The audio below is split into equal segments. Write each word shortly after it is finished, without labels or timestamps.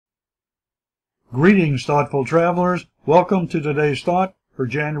Greetings, thoughtful travelers. Welcome to today's thought for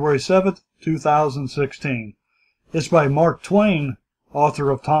January 7th, 2016. It's by Mark Twain, author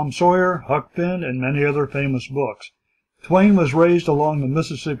of Tom Sawyer, Huck Finn, and many other famous books. Twain was raised along the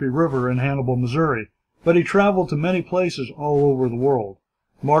Mississippi River in Hannibal, Missouri, but he traveled to many places all over the world.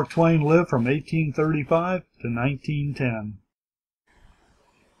 Mark Twain lived from 1835 to 1910.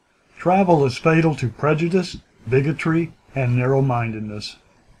 Travel is fatal to prejudice, bigotry, and narrow-mindedness.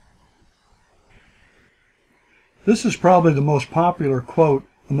 This is probably the most popular quote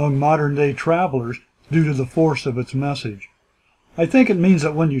among modern-day travelers due to the force of its message. I think it means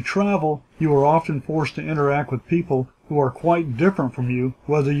that when you travel, you are often forced to interact with people who are quite different from you,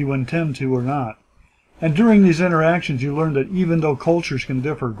 whether you intend to or not. And during these interactions, you learn that even though cultures can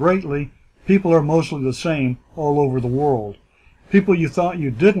differ greatly, people are mostly the same all over the world. People you thought you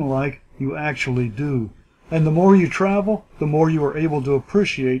didn't like, you actually do. And the more you travel, the more you are able to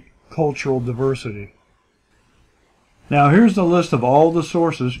appreciate cultural diversity. Now here's the list of all the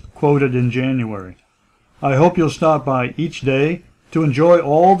sources quoted in January. I hope you'll stop by each day to enjoy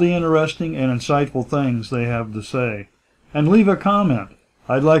all the interesting and insightful things they have to say. And leave a comment.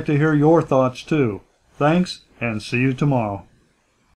 I'd like to hear your thoughts too. Thanks, and see you tomorrow.